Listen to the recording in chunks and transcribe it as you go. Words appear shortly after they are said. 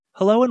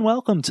Hello and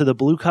welcome to the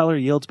Blue Collar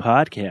Yields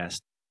podcast.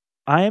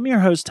 I am your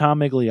host, Tom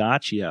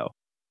Migliaccio.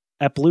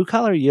 At Blue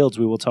Collar Yields,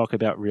 we will talk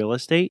about real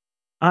estate,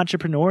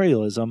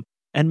 entrepreneurialism,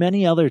 and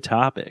many other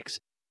topics.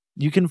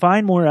 You can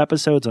find more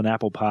episodes on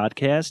Apple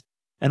Podcasts,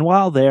 and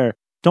while there,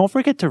 don't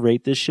forget to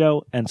rate this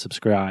show and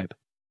subscribe.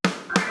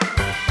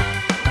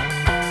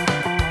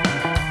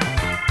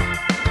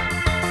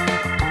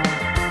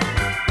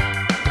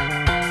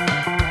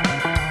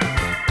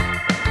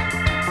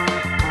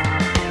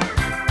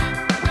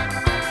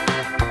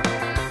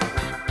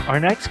 Our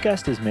next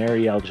guest is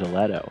Marielle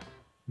Giletto.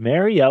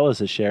 Marielle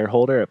is a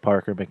shareholder at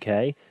Parker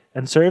McKay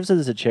and serves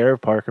as the chair of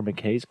Parker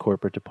McKay's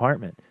corporate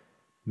department.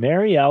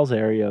 Marielle's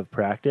area of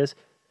practice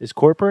is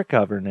corporate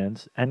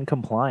governance and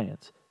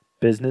compliance,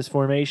 business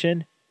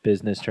formation,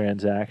 business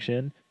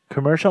transaction,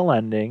 commercial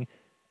lending,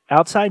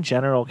 outside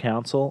general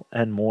counsel,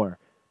 and more.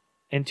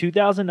 In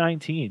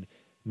 2019,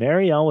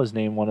 Marielle was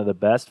named one of the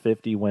best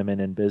 50 women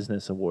in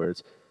business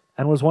awards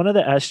and was one of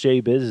the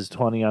SJ Biz's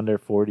 20 under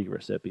 40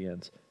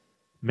 recipients.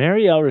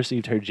 Marielle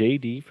received her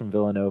JD from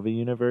Villanova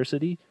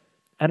University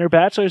and her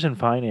bachelor's in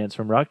finance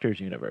from Rutgers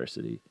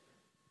University.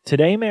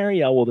 Today,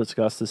 Marielle will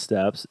discuss the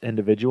steps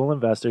individual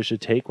investors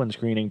should take when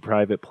screening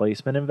private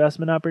placement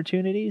investment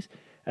opportunities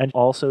and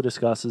also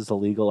discusses the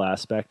legal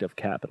aspect of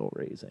capital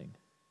raising.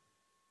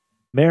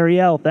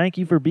 Marielle, thank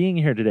you for being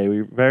here today.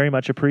 We very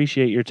much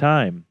appreciate your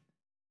time.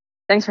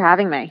 Thanks for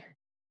having me.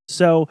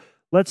 So,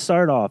 let's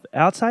start off.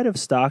 Outside of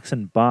stocks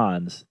and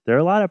bonds, there are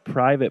a lot of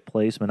private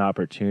placement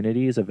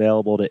opportunities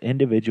available to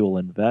individual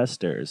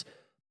investors.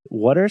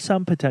 What are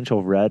some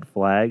potential red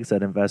flags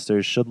that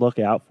investors should look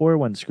out for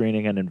when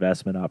screening an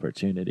investment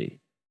opportunity?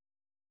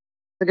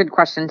 It's a good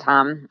question,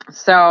 Tom.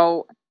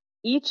 So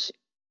each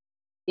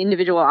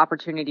individual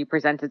opportunity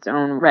presents its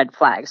own red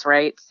flags,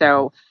 right?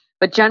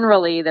 But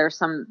generally, there's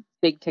some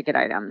big ticket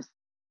items.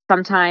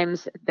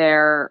 Sometimes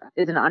there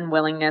is an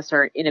unwillingness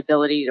or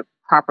inability to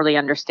properly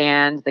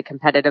understand the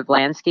competitive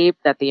landscape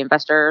that the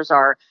investors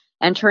are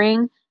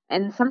entering.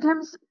 And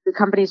sometimes the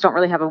companies don't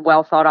really have a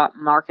well thought out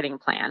marketing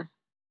plan.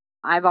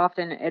 I've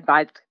often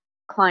advised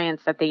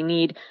clients that they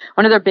need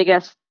one of their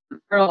biggest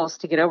hurdles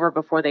to get over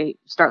before they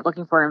start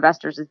looking for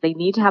investors is they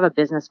need to have a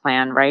business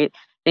plan, right?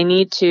 They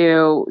need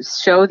to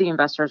show the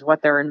investors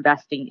what they're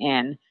investing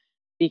in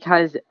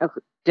because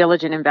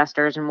diligent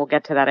investors, and we'll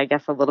get to that, I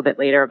guess, a little bit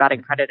later about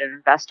accredited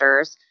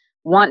investors,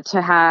 want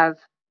to have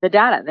the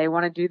data. They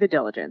want to do the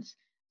diligence.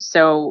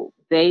 So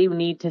they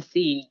need to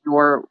see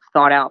your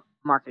thought out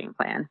marketing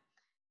plan.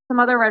 Some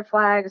other red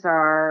flags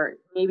are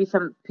maybe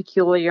some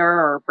peculiar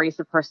or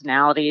abrasive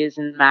personalities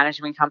in the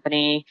management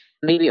company,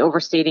 maybe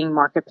overstating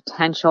market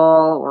potential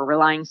or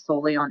relying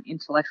solely on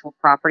intellectual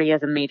property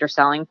as a major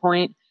selling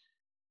point.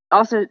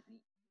 Also,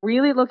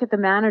 really look at the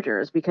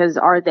managers because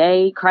are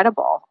they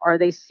credible? Are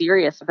they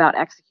serious about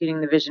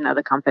executing the vision of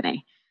the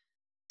company?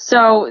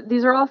 So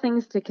these are all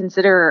things to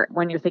consider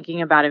when you're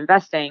thinking about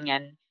investing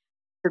and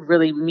should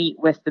really meet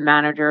with the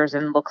managers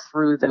and look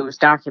through those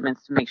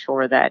documents to make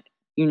sure that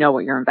you know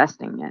what you're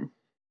investing in.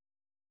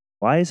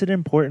 Why is it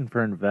important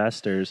for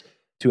investors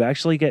to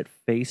actually get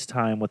face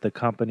time with the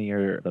company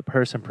or the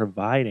person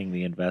providing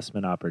the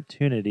investment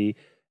opportunity?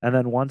 And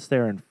then once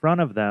they're in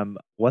front of them,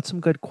 what's some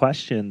good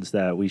questions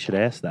that we should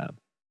ask them?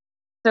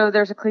 So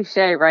there's a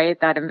cliche, right,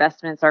 that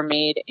investments are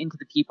made into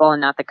the people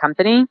and not the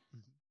company.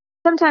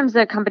 Sometimes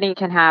the company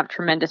can have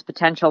tremendous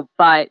potential,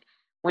 but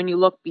when you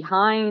look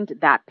behind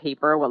that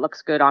paper, what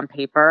looks good on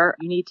paper,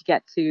 you need to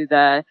get to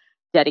the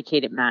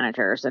dedicated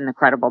managers and the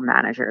credible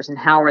managers and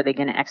how are they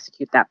going to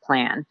execute that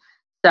plan.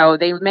 So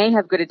they may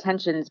have good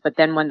intentions, but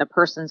then when the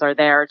persons are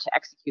there to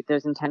execute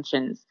those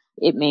intentions,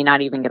 it may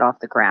not even get off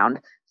the ground.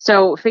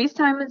 So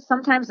FaceTime is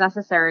sometimes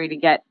necessary to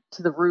get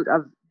to the root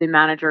of the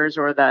managers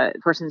or the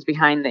persons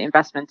behind the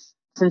investment's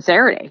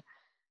sincerity.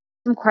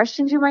 Some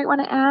questions you might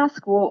want to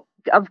ask. Well,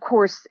 of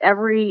course,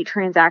 every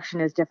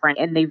transaction is different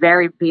and they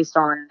vary based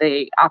on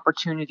the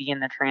opportunity in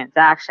the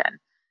transaction.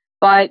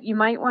 But you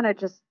might want to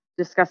just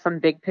discuss some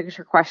big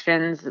picture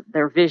questions,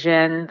 their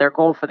vision, their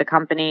goal for the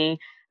company.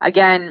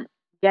 Again,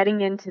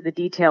 getting into the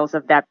details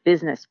of that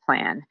business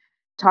plan.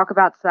 Talk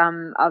about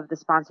some of the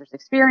sponsor's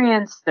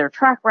experience, their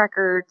track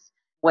records,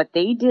 what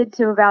they did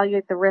to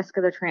evaluate the risk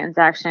of the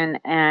transaction,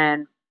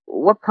 and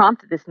what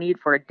prompted this need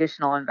for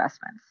additional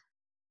investments.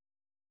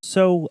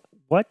 So,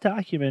 what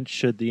documents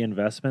should the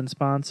investment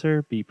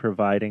sponsor be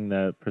providing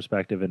the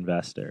prospective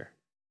investor?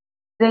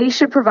 They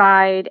should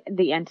provide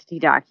the entity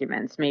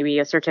documents, maybe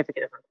a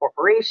certificate of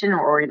incorporation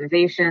or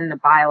organization, the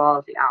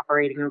bylaws, the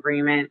operating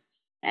agreement,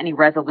 any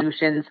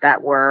resolutions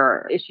that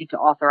were issued to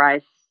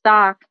authorize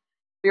stock.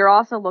 We are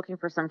also looking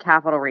for some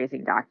capital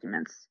raising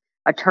documents,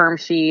 a term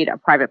sheet, a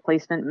private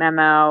placement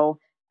memo,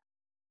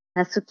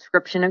 a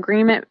subscription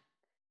agreement,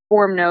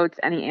 form notes,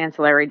 any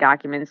ancillary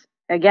documents.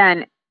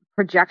 Again,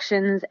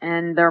 projections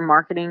and their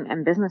marketing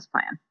and business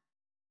plan.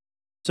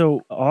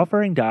 So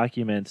offering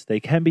documents, they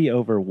can be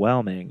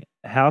overwhelming.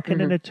 How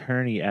can an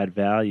attorney add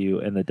value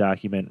in the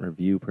document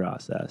review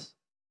process?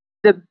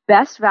 The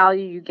best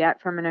value you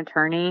get from an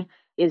attorney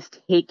is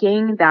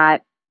taking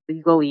that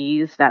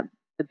legalese, that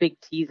the big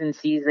T's and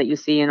C's that you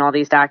see in all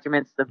these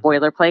documents, the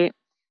boilerplate,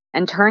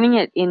 and turning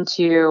it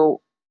into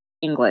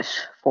English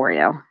for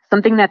you,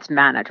 something that's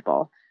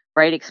manageable,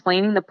 right?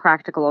 Explaining the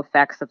practical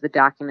effects of the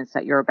documents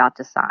that you're about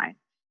to sign.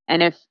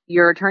 And if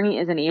your attorney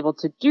isn't able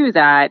to do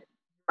that,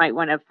 you might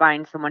want to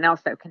find someone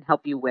else that can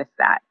help you with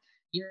that.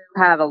 You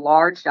have a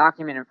large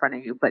document in front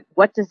of you, but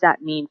what does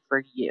that mean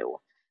for you?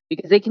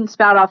 Because they can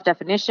spout off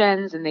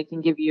definitions and they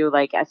can give you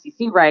like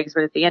SEC regs,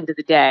 but at the end of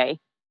the day,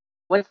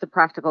 what's the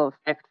practical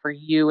effect for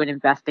you in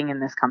investing in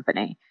this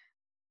company?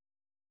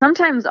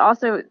 Sometimes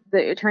also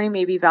the attorney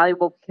may be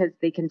valuable because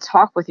they can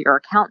talk with your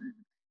accountant,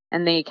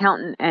 and the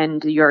accountant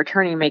and your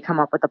attorney may come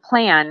up with a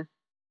plan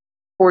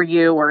for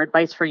you or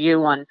advice for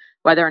you on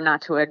whether or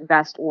not to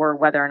invest or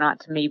whether or not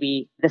to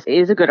maybe this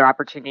is a good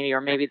opportunity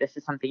or maybe this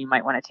is something you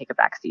might want to take a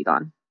back seat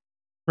on.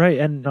 Right.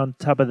 And on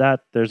top of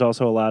that, there's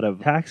also a lot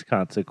of tax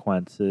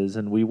consequences.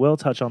 And we will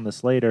touch on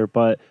this later,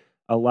 but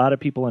a lot of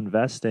people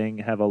investing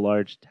have a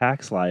large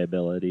tax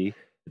liability.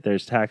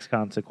 There's tax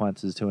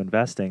consequences to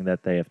investing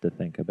that they have to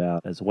think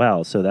about as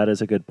well. So that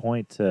is a good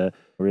point to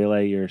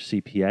relay your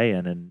CPA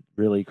in and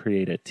really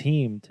create a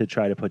team to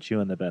try to put you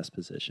in the best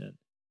position.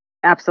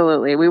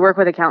 Absolutely. We work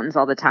with accountants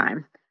all the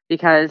time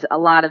because a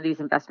lot of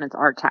these investments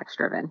are tax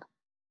driven.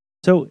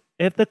 So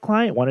if the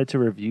client wanted to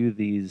review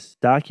these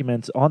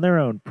documents on their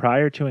own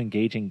prior to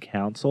engaging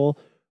counsel,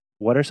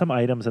 what are some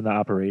items in the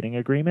operating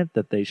agreement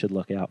that they should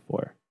look out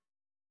for?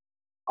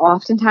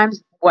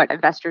 Oftentimes, what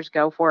investors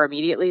go for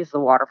immediately is the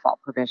waterfall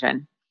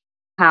provision.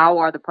 How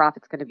are the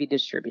profits going to be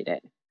distributed?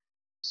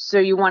 So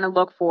you want to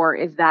look for,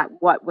 is that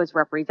what was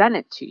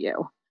represented to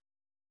you?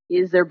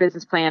 Is their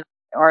business plan,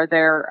 are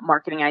their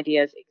marketing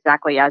ideas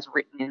exactly as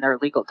written in their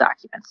legal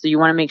documents? So you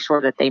want to make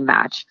sure that they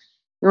match.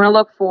 You want to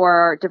look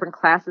for different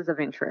classes of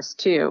interest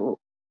too.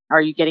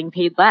 Are you getting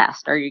paid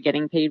last? Are you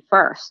getting paid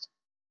first?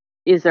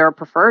 Is there a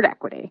preferred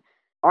equity?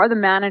 Are the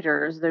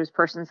managers, those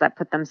persons that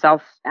put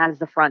themselves as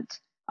the front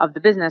of the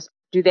business,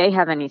 do they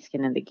have any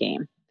skin in the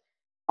game?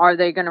 Are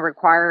they going to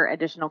require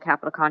additional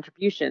capital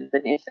contributions?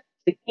 And if that's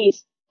the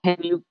case, can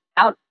you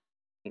out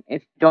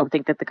if you don't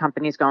think that the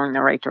company is going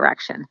the right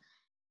direction?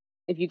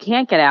 If you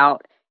can't get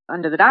out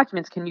under the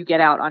documents, can you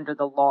get out under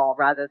the law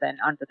rather than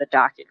under the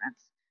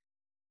documents?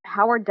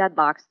 How are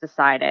deadlocks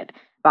decided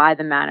by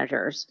the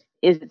managers?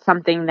 Is it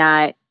something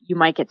that you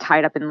might get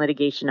tied up in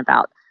litigation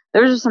about?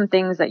 Those are some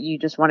things that you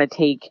just want to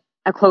take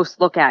a close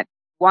look at.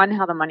 One,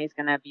 how the money is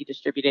going to be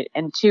distributed.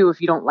 And two,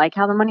 if you don't like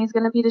how the money is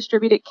going to be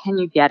distributed, can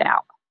you get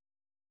out?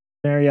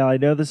 Marielle, I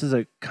know this is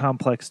a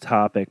complex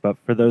topic, but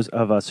for those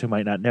of us who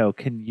might not know,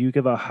 can you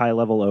give a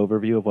high-level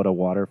overview of what a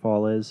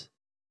waterfall is?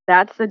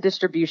 That's the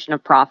distribution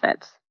of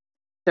profits.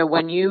 So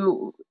when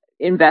you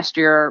invest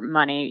your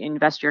money,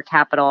 invest your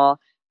capital,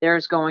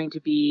 there's going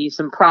to be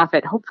some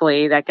profit,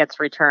 hopefully, that gets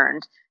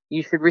returned.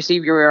 You should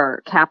receive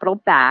your capital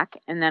back.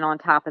 And then on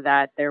top of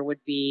that, there would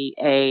be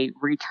a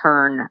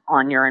return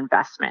on your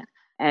investment.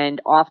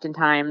 And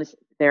oftentimes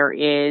there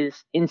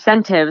is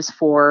incentives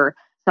for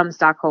some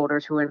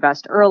stockholders who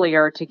invest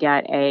earlier to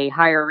get a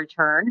higher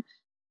return.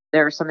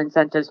 There are some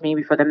incentives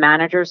maybe for the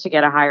managers to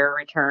get a higher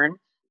return.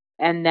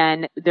 And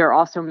then there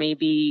also may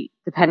be,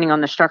 depending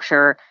on the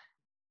structure,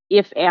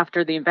 if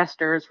after the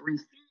investors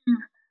receive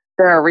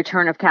their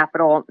return of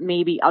capital,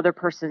 maybe other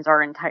persons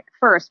are entitled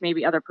first,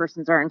 maybe other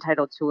persons are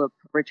entitled to a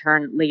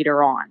return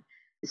later on.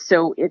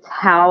 So it's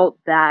how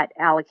that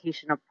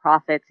allocation of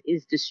profits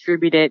is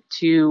distributed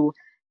to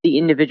the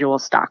individual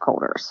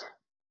stockholders.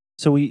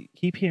 So we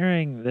keep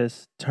hearing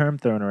this term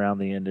thrown around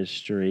the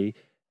industry,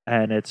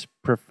 and it's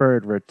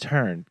preferred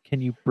return. Can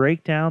you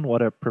break down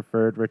what a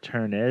preferred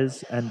return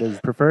is? And does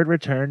preferred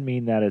return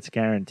mean that it's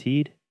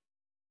guaranteed?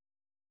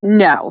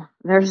 No,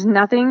 there's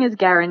nothing is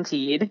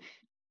guaranteed,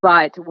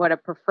 but what a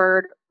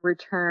preferred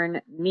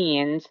return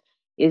means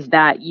is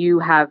that you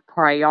have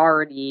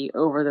priority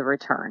over the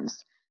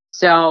returns.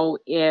 So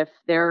if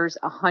there's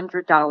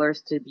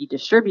 $100 to be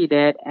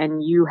distributed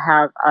and you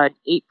have an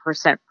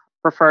 8%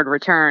 preferred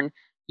return,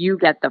 you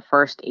get the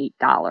first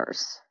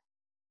 $8.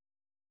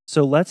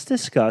 So let's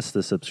discuss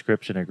the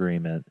subscription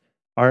agreement.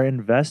 Are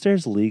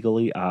investors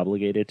legally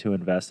obligated to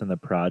invest in the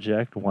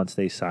project once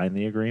they sign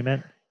the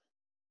agreement?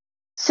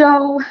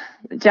 So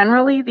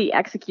generally, the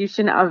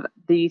execution of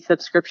the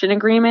subscription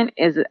agreement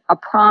is a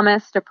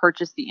promise to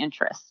purchase the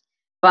interest.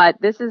 But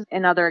this is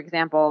another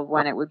example of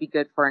when it would be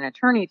good for an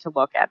attorney to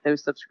look at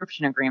those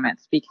subscription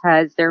agreements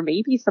because there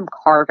may be some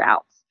carve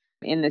outs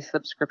in the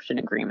subscription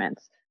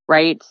agreements,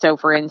 right? So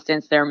for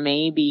instance, there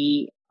may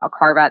be a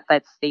carve out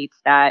that states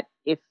that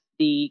if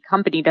the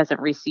company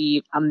doesn't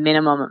receive a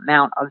minimum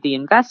amount of the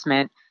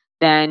investment,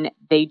 then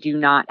they do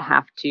not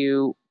have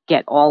to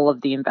get all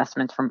of the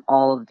investments from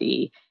all of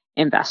the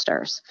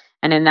investors.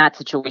 And in that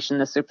situation,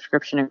 the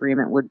subscription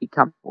agreement would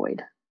become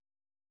void.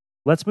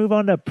 Let's move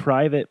on to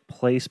private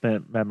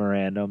placement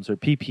memorandums or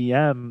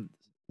PPM.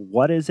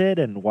 What is it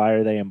and why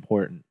are they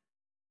important?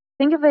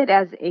 Think of it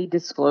as a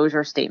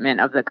disclosure statement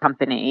of the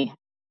company.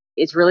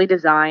 It's really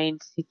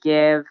designed to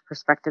give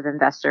prospective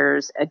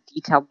investors a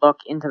detailed look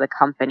into the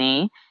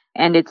company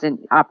and its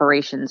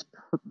operations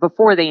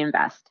before they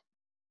invest.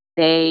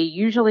 They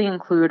usually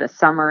include a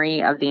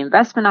summary of the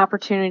investment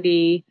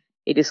opportunity,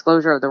 a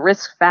disclosure of the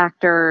risk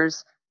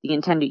factors, the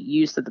intended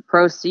use of the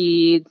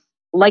proceeds,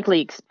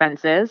 likely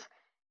expenses.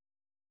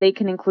 They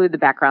can include the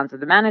backgrounds of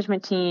the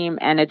management team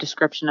and a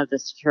description of the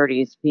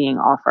securities being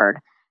offered.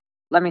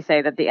 Let me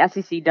say that the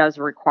SEC does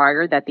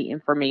require that the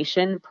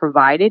information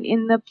provided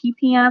in the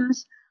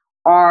PPMs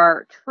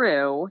are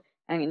true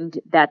and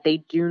that they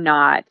do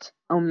not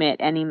omit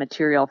any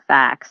material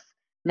facts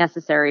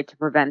necessary to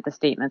prevent the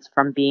statements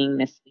from being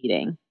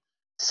misleading.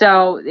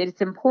 So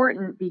it's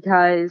important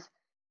because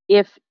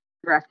if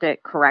draft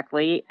it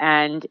correctly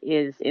and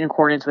is in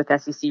accordance with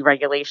SEC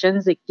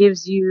regulations, it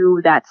gives you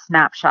that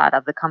snapshot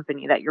of the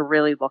company that you're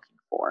really looking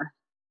for.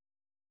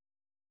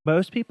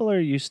 Most people are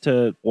used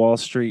to Wall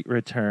Street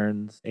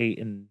returns, 8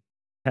 and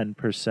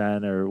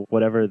 10% or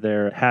whatever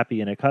they're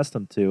happy and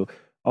accustomed to.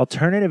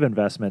 Alternative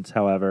investments,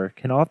 however,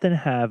 can often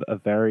have a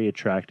very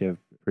attractive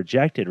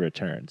projected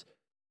returns.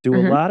 Do a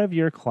Mhm. lot of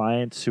your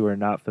clients who are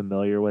not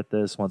familiar with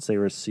this, once they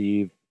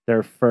receive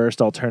their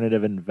first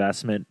alternative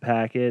investment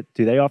packet,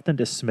 do they often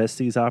dismiss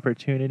these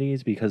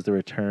opportunities because the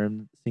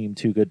returns seem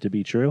too good to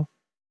be true?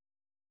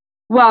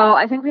 Well,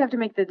 I think we have to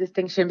make the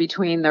distinction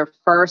between their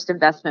first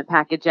investment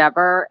package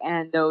ever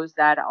and those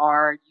that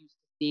are used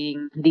to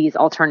seeing these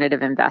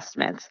alternative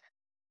investments.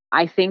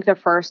 I think the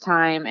first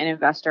time an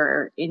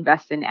investor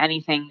invests in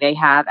anything, they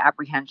have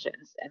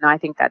apprehensions, and I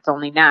think that's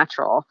only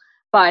natural.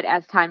 But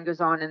as time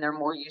goes on and they're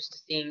more used to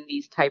seeing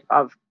these type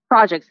of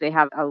projects, they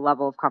have a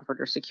level of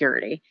comfort or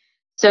security.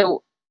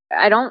 So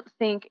I don't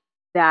think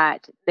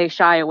that they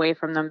shy away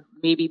from them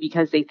maybe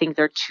because they think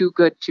they're too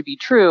good to be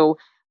true,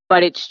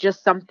 but it's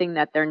just something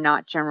that they're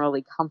not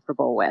generally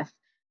comfortable with.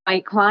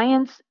 My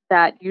clients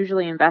that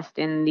usually invest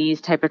in these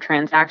type of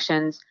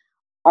transactions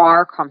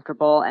are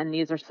comfortable, and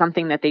these are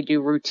something that they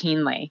do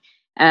routinely.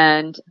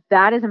 And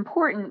that is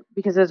important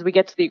because as we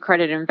get to the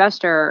accredited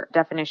investor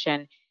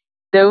definition,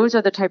 those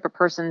are the type of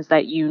persons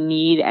that you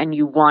need and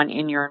you want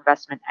in your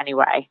investment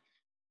anyway.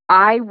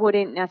 I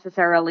wouldn't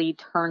necessarily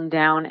turn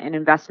down an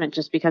investment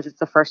just because it's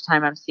the first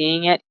time I'm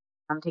seeing it.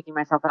 I'm taking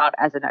myself out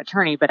as an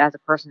attorney, but as a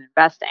person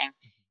investing,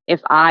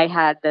 if I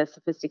had the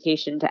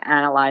sophistication to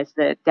analyze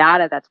the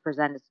data that's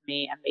presented to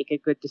me and make a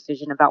good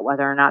decision about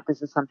whether or not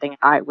this is something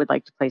I would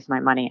like to place my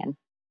money in.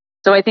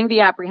 So I think the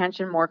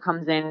apprehension more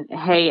comes in,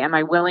 hey, am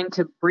I willing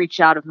to breach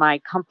out of my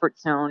comfort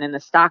zone in the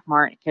stock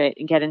market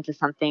and get into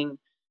something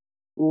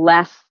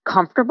less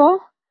comfortable?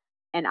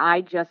 And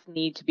I just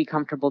need to be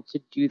comfortable to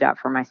do that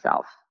for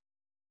myself.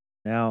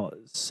 Now,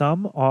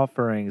 some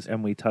offerings,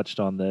 and we touched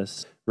on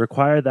this,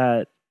 require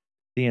that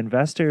the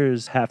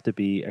investors have to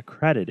be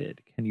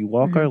accredited. Can you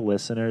walk our Mhm.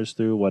 listeners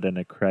through what an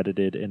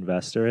accredited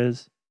investor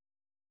is?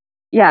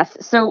 Yes.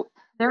 So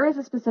there is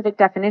a specific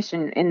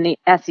definition in the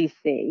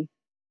SEC.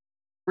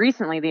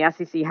 Recently, the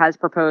SEC has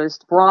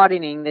proposed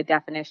broadening the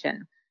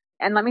definition.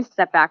 And let me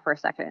step back for a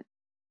second.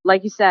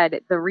 Like you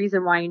said, the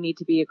reason why you need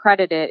to be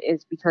accredited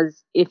is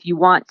because if you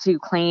want to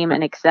claim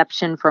an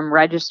exception from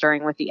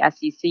registering with the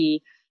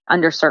SEC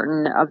under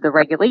certain of the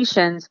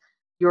regulations,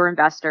 your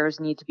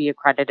investors need to be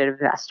accredited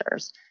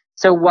investors.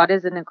 So, what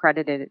is an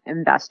accredited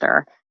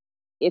investor?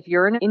 If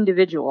you're an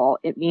individual,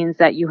 it means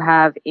that you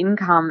have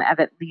income of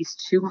at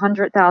least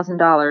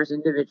 $200,000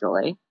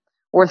 individually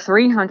or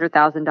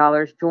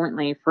 $300,000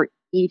 jointly for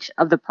each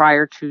of the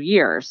prior 2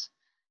 years,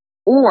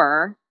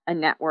 or a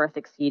net worth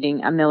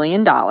exceeding $1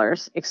 million,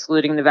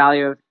 excluding the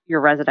value of your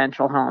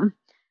residential home,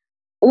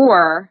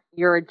 or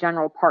you're a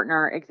general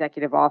partner,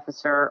 executive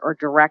officer, or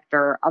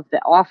director of the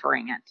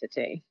offering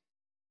entity.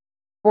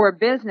 For a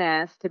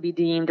business to be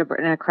deemed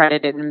an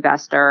accredited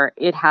investor,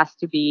 it has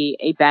to be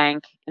a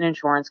bank, an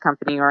insurance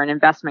company, or an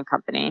investment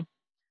company,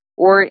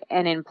 or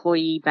an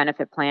employee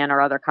benefit plan or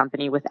other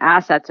company with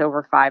assets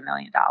over $5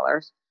 million,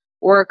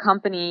 or a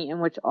company in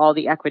which all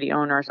the equity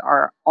owners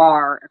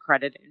are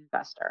accredited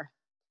investor.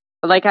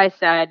 But like I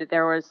said,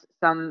 there was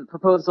some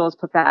proposals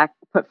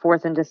put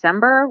forth in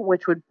December,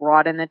 which would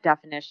broaden the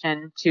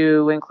definition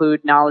to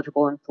include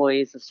knowledgeable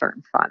employees of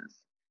certain funds.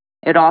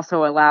 It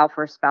also allow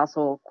for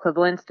spousal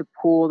equivalents to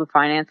pool the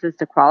finances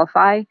to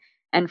qualify,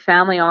 and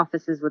family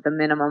offices with a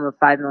minimum of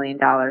 $5 million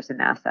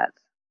in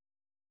assets.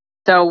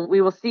 So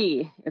we will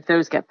see if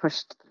those get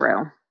pushed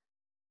through.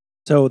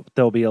 So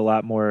there'll be a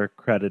lot more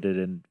accredited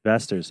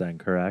investors then,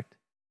 correct?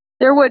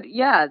 There would,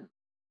 yeah,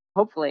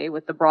 hopefully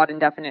with the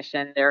broadened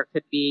definition, there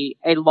could be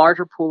a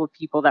larger pool of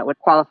people that would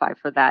qualify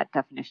for that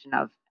definition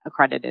of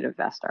accredited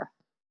investor.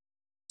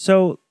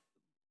 So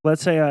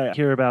let's say I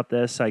hear about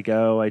this, I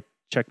go, I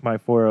check my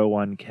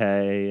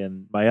 401k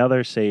and my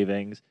other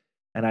savings,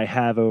 and I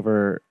have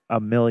over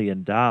 $1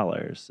 million.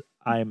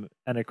 I'm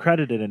an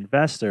accredited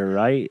investor,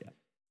 right?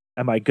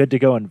 Am I good to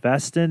go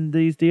invest in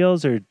these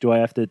deals, or do I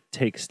have to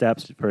take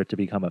steps for it to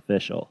become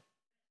official?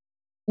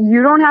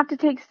 You don't have to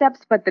take steps,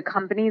 but the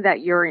company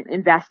that you're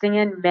investing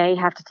in may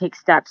have to take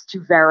steps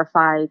to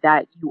verify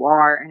that you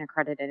are an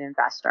accredited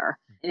investor.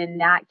 And in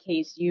that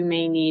case, you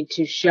may need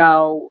to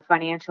show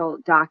financial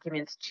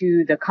documents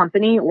to the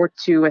company or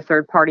to a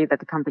third party that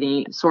the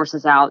company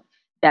sources out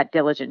that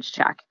diligence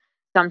check.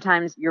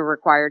 Sometimes you're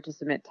required to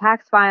submit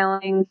tax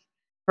filings,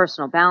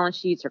 personal balance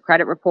sheets or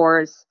credit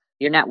reports,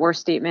 your net worth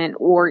statement,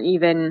 or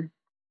even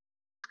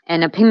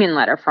an opinion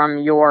letter from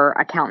your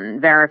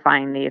accountant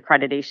verifying the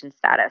accreditation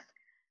status.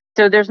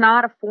 So there's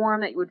not a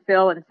form that you would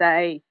fill and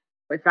say,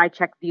 if I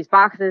check these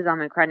boxes, I'm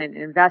an accredited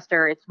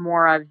investor. It's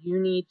more of you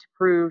need to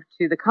prove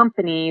to the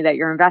company that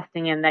you're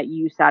investing in that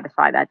you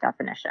satisfy that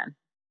definition.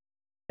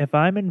 If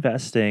I'm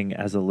investing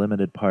as a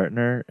limited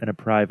partner in a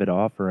private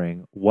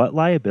offering, what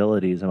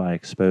liabilities am I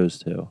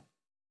exposed to?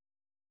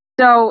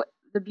 So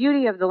the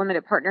beauty of the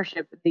limited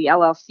partnership, the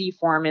LLC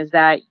form, is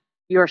that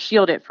you're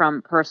shielded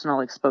from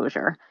personal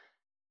exposure.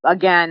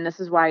 Again,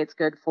 this is why it's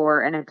good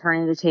for an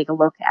attorney to take a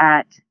look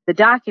at the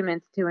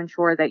documents to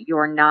ensure that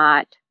you're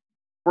not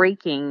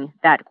breaking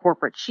that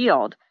corporate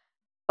shield.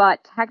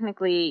 But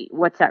technically,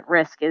 what's at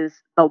risk is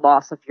the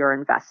loss of your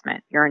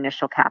investment, your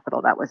initial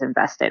capital that was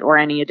invested, or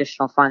any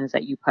additional funds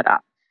that you put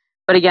up.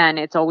 But again,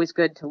 it's always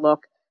good to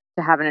look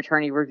to have an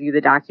attorney review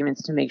the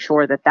documents to make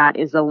sure that that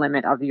is the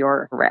limit of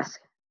your risk.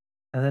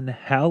 And then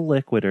how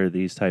liquid are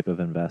these type of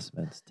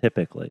investments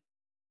typically?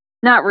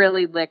 Not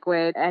really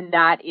liquid, and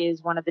that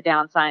is one of the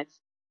downsides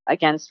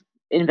against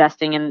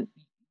investing in,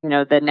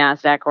 the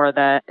Nasdaq or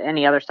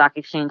any other stock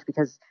exchange,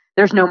 because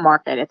there's no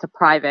market. It's a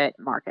private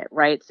market,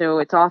 right? So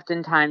it's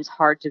oftentimes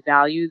hard to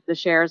value the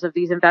shares of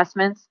these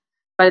investments.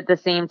 But at the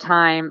same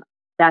time,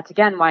 that's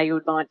again why you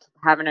would want to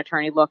have an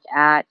attorney look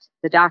at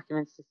the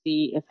documents to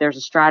see if there's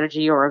a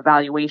strategy or a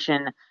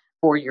valuation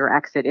for your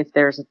exit, if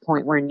there's a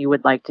point where you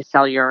would like to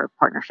sell your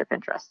partnership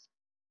interest.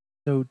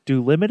 So,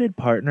 do limited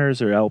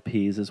partners or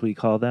LPs, as we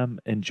call them,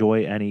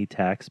 enjoy any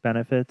tax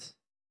benefits?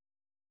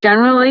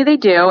 Generally, they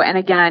do. And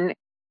again,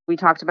 we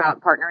talked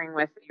about partnering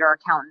with your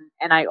accountant,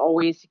 and I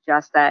always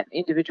suggest that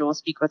individuals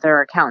speak with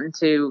their accountant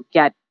to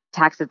get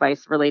tax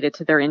advice related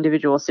to their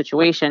individual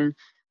situation.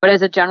 But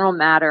as a general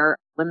matter,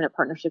 limited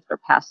partnerships are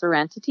pass-through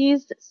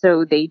entities,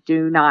 so they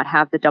do not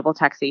have the double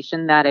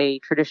taxation that a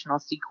traditional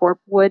C Corp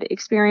would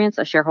experience,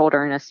 a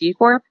shareholder in a C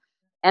Corp.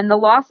 And the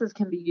losses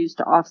can be used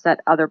to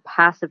offset other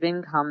passive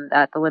income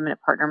that the limited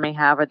partner may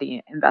have or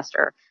the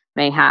investor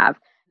may have.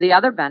 The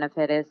other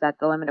benefit is that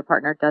the limited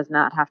partner does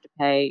not have to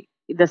pay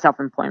the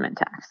self-employment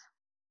tax.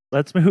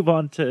 Let's move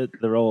on to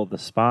the role of the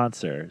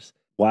sponsors.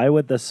 Why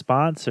would the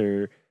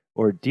sponsor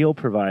or deal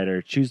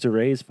provider choose to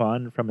raise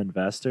funds from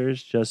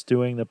investors just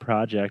doing the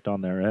project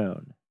on their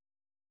own?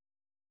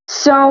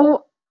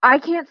 So I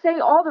can't say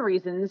all the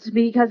reasons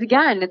because,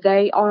 again,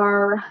 they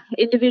are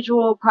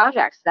individual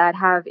projects that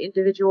have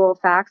individual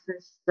facts and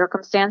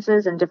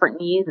circumstances and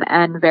different needs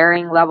and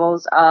varying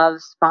levels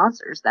of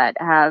sponsors that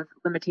have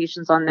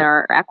limitations on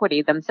their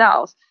equity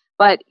themselves.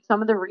 But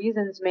some of the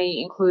reasons may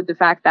include the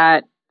fact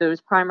that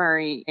those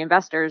primary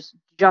investors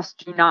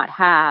just do not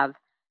have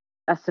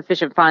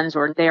sufficient funds,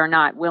 or they are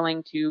not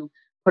willing to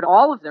put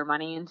all of their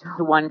money into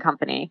one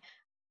company.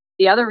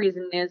 The other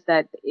reason is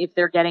that if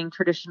they're getting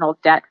traditional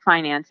debt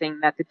financing,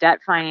 that the debt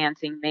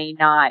financing may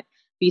not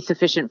be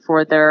sufficient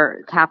for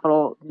their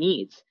capital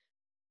needs.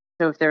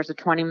 So if there's a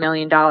 $20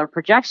 million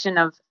projection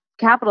of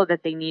capital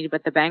that they need,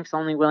 but the bank's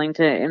only willing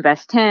to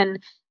invest 10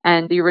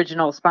 and the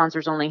original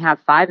sponsors only have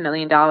 $5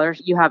 million,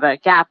 you have a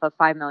gap of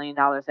 $5 million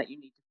that you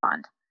need to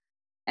fund.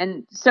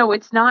 And so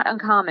it's not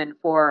uncommon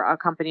for a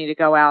company to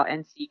go out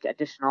and seek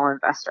additional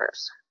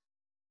investors.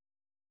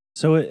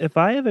 So if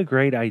I have a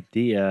great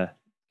idea,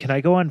 can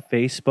I go on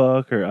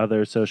Facebook or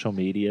other social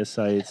media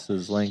sites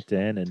as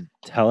LinkedIn and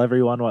tell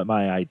everyone what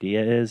my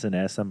idea is and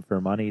ask them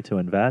for money to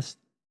invest?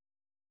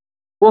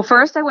 Well,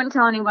 first, I wouldn't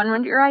tell anyone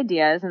what your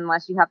idea is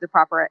unless you have the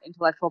proper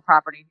intellectual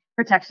property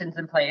protections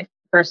in place,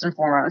 first and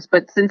foremost.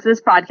 But since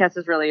this podcast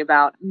is really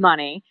about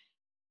money,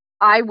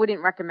 I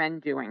wouldn't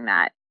recommend doing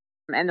that.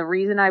 And the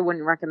reason I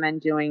wouldn't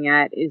recommend doing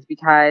it is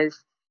because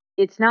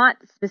it's not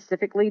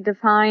specifically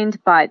defined,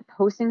 but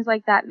postings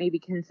like that may be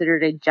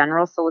considered a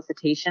general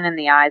solicitation in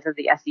the eyes of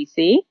the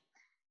SEC.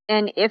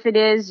 And if it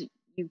is,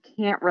 you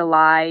can't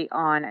rely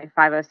on a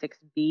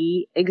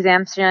 506B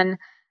exemption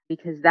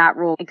because that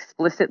rule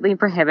explicitly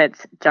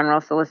prohibits general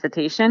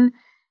solicitation.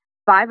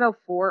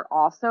 504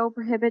 also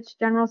prohibits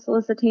general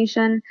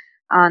solicitation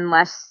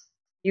unless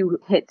you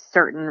hit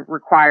certain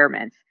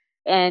requirements.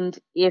 And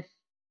if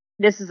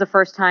this is the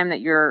first time that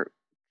you're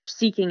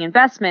seeking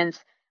investments,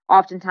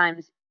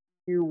 oftentimes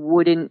you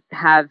wouldn't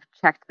have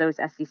checked those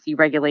SEC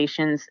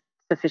regulations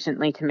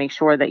sufficiently to make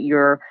sure that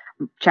you're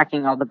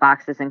checking all the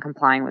boxes and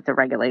complying with the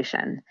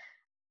regulation.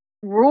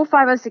 Rule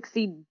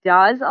 506C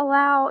does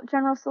allow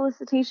general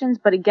solicitations,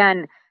 but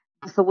again,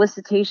 the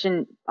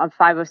solicitation of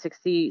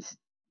 506C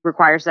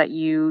requires that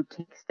you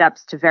take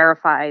steps to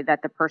verify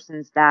that the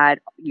persons that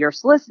you're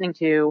soliciting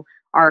to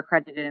are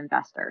accredited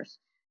investors.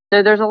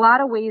 So there's a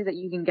lot of ways that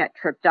you can get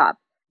tripped up,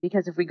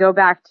 because if we go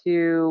back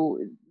to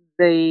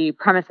the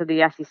premise of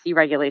the SEC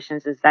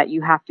regulations is that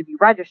you have to be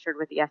registered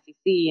with the SEC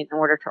in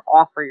order to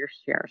offer your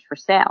shares for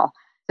sale.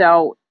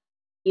 So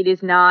it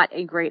is not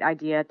a great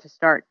idea to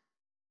start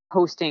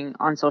posting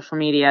on social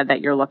media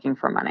that you're looking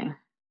for money.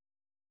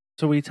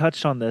 So we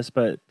touched on this,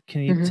 but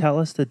can you tell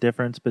us the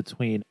difference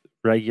between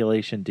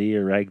Regulation D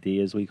or Reg D,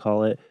 as we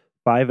call it,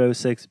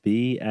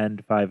 506B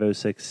and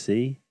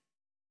 506C?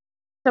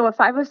 So a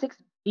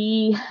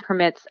 506B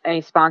permits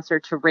a sponsor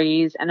to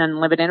raise an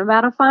unlimited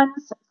amount of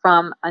funds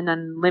from an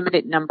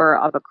unlimited number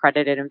of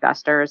accredited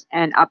investors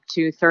and up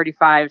to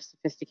 35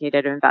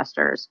 sophisticated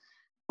investors,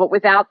 but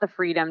without the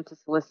freedom to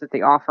solicit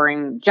the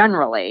offering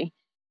generally.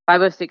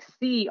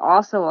 506C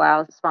also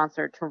allows the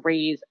sponsor to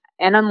raise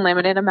an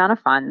unlimited amount of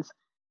funds,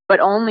 but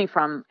only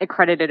from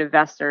accredited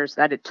investors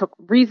that it took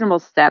reasonable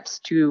steps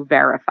to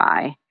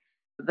verify.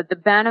 But the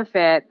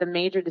benefit, the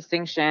major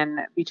distinction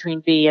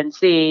between B and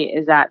C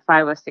is that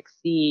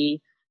 506C,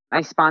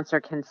 a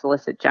sponsor can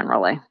solicit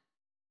generally.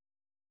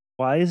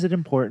 Why is it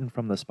important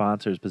from the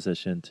sponsor's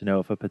position to know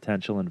if a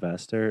potential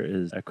investor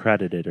is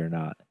accredited or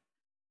not?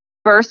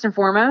 First and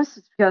foremost,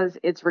 it's because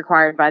it's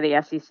required by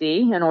the SEC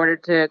in order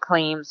to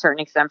claim certain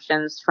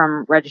exemptions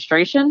from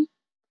registration.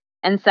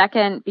 And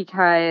second,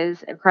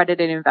 because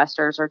accredited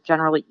investors are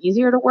generally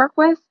easier to work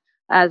with.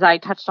 As I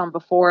touched on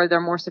before, they're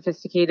more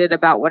sophisticated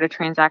about what a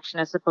transaction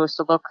is supposed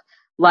to look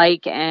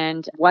like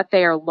and what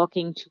they are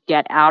looking to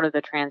get out of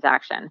the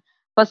transaction.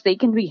 Plus, they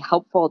can be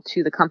helpful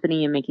to the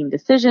company in making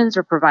decisions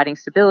or providing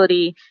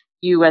stability.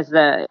 You, as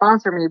the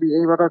sponsor, may be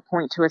able to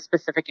point to a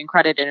specific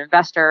accredited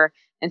investor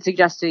and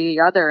suggest to the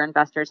other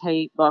investors,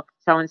 hey, look,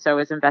 so and so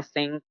is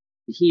investing.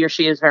 He or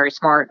she is very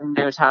smart and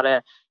knows how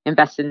to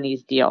invest in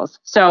these deals.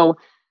 So,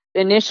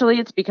 initially,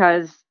 it's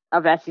because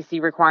of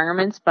SEC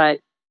requirements, but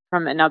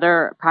from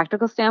another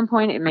practical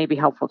standpoint, it may be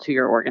helpful to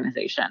your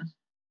organization.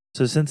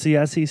 So, since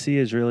the SEC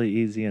is really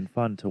easy and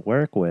fun to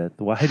work with,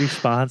 why do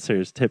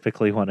sponsors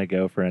typically want to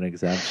go for an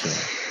exemption?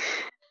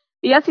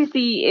 The SEC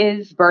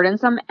is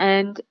burdensome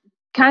and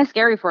kind of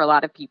scary for a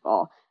lot of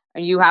people.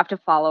 You have to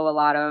follow a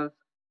lot of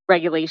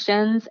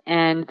regulations,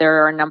 and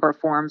there are a number of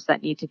forms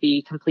that need to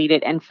be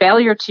completed. And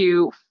failure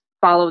to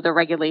follow the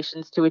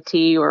regulations to a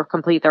T or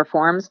complete their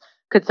forms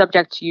could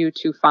subject you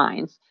to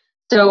fines.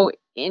 So,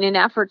 in an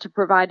effort to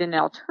provide an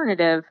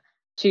alternative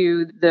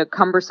to the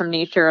cumbersome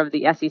nature of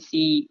the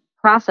SEC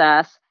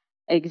process,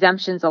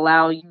 exemptions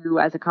allow you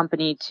as a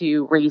company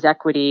to raise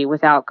equity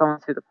without going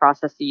through the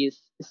processes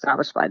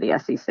established by the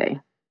SEC.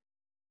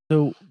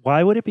 So,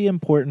 why would it be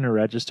important to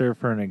register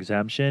for an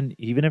exemption,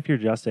 even if you're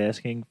just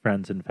asking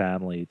friends and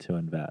family to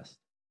invest?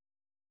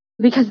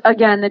 Because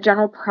again, the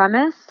general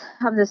premise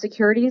of the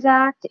Securities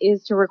Act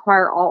is to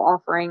require all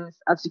offerings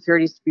of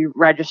securities to be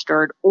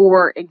registered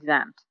or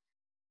exempt.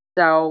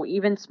 So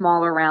even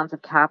smaller rounds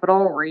of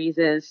capital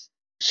raises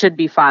should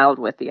be filed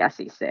with the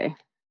SEC.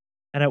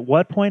 And at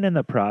what point in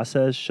the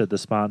process should the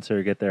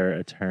sponsor get their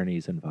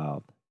attorneys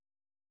involved?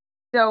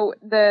 So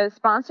the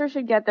sponsor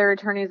should get their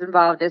attorneys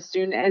involved as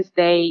soon as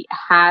they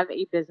have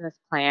a business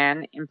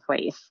plan in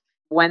place.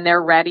 When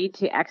they're ready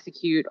to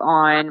execute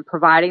on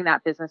providing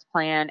that business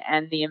plan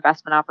and the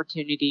investment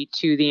opportunity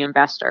to the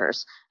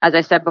investors. As I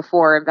said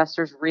before,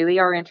 investors really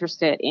are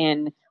interested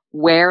in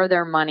where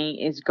their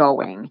money is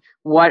going.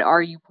 What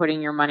are you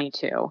putting your money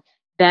to?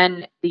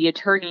 Then the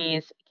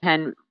attorneys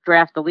can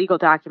draft the legal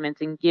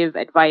documents and give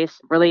advice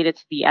related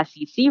to the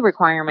SEC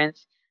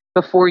requirements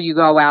before you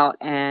go out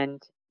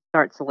and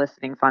start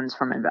soliciting funds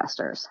from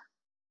investors.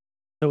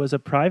 So, is a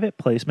private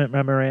placement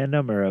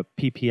memorandum or a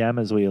PPM,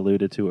 as we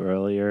alluded to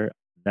earlier,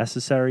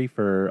 necessary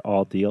for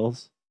all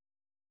deals?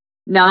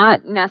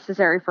 Not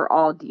necessary for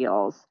all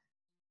deals.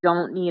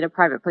 Don't need a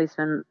private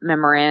placement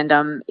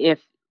memorandum if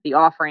the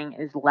offering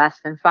is less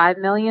than 5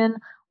 million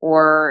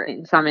or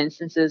in some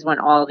instances when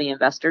all the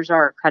investors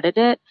are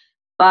accredited.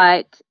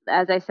 But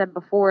as I said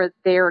before,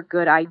 they're a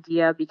good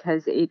idea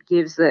because it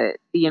gives the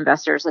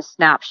investors a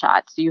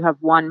snapshot. So you have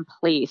one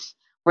place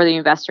where the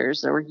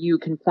investors or you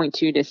can point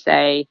to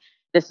say,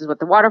 this is what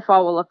the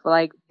waterfall will look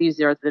like.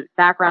 These are the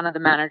background of the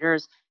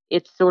managers.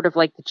 It's sort of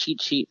like the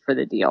cheat sheet for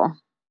the deal.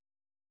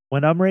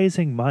 When I'm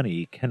raising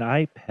money, can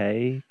I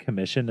pay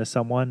commission to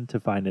someone to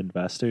find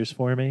investors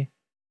for me?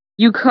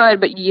 You could,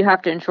 but you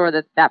have to ensure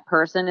that that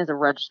person is a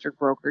registered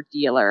broker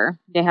dealer.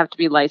 They have to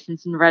be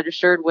licensed and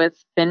registered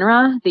with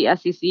FINRA, the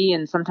SEC,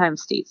 and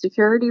sometimes state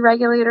security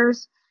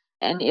regulators.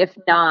 And if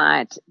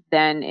not,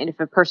 then if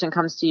a person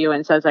comes to you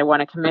and says, I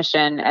want a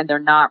commission, and they're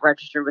not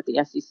registered with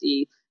the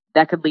SEC,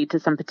 that could lead to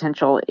some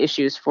potential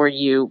issues for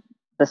you,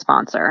 the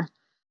sponsor.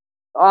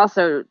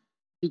 Also,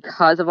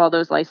 because of all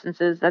those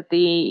licenses that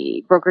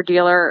the broker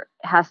dealer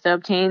has to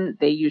obtain,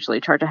 they usually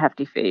charge a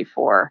hefty fee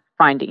for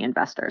finding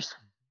investors.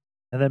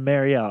 And then,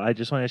 Marielle, I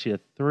just want to ask you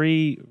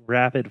 3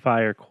 rapid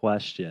fire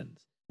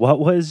questions. What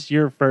was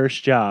your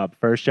first job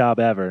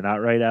ever, not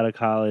right out of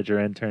college or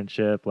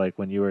internship, like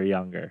when you were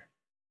younger?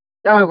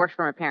 Oh, I worked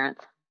for my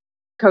parents.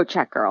 Coat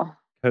check girl.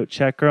 Coat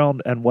check girl,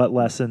 and what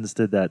lessons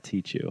did that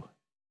teach you?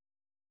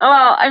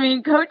 Well, I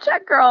mean, coat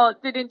check girl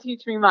didn't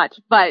teach me much,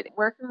 but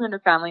working in a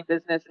family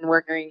business and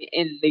working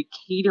in the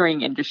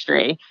catering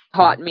industry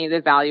taught me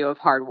the value of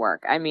hard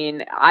work. I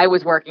mean, I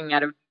was working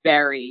at a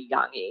very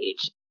young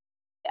age.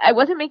 I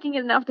wasn't making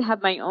enough to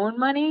have my own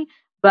money,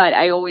 but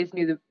I always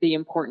knew the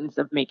importance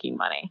of making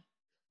money.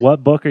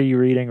 What book are you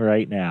reading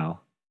right now?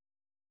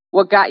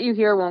 What got you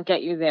here won't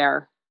get you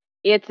there.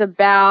 It's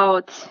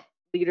about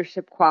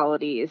leadership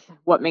qualities,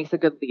 what makes a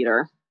good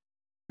leader.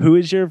 Who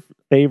is your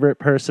favorite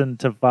person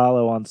to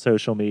follow on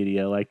social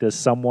media? Like, does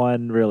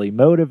someone really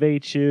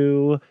motivate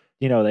you?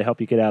 You know, they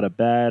help you get out of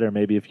bed, or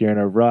maybe if you're in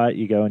a rut,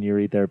 you go and you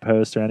read their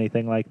posts or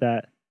anything like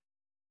that?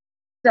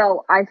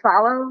 So I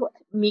follow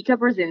Mika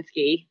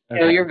Brzezinski,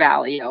 Know Okay. Your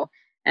Value,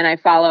 and I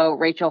follow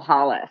Rachel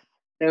Hollis.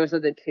 Those are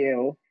the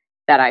two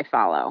that I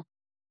follow.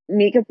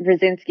 Mika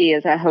Brzezinski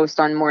is a host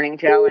on Morning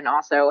Joe and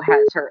also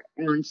has her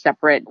own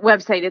separate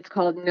website. It's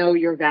called Know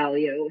Your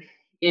Value,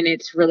 and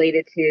it's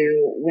related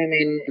to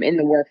women in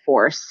the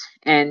workforce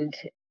and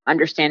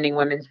understanding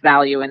women's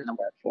value in the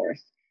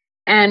workforce.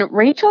 And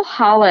Rachel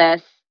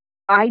Hollis,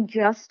 I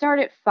just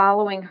started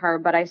following her,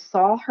 but I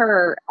saw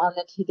her on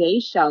the Today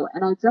Show,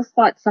 and I just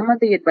thought some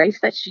of the advice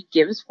that she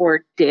gives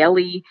for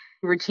daily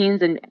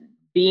routines and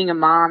being a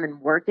mom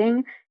and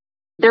working,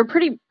 they're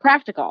pretty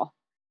practical.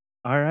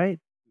 All right.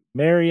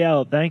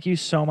 Marielle, thank you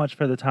so much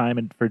for the time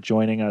and for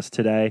joining us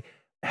today.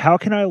 How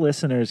can our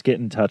listeners get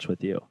in touch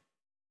with you?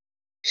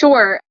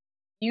 Sure.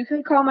 You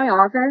can call my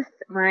office.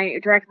 My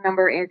direct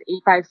number is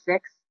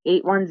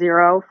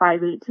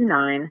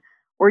 856-810-5829.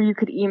 Or you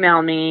could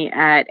email me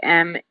at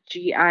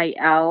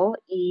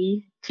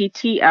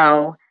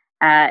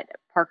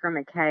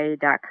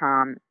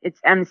mgiletto@parkermckay.com.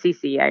 It's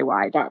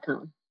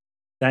mccay.com.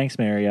 Thanks,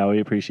 Marielle. We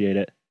appreciate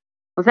it.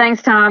 Well,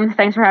 thanks, Tom.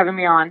 Thanks for having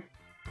me on.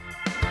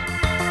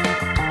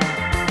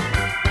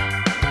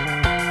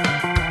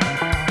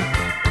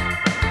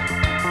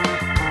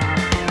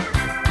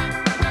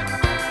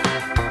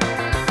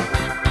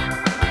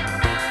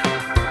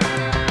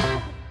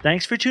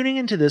 Thanks for tuning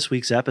into this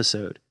week's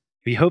episode.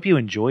 We hope you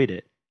enjoyed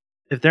it.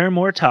 If there are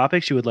more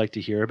topics you would like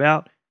to hear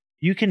about,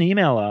 you can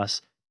email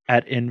us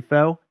at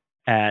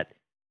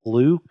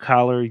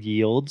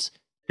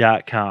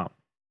info@bluecollaryields.com.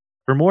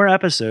 For more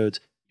episodes,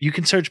 you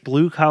can search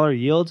Blue Collar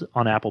Yields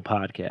on Apple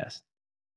Podcasts.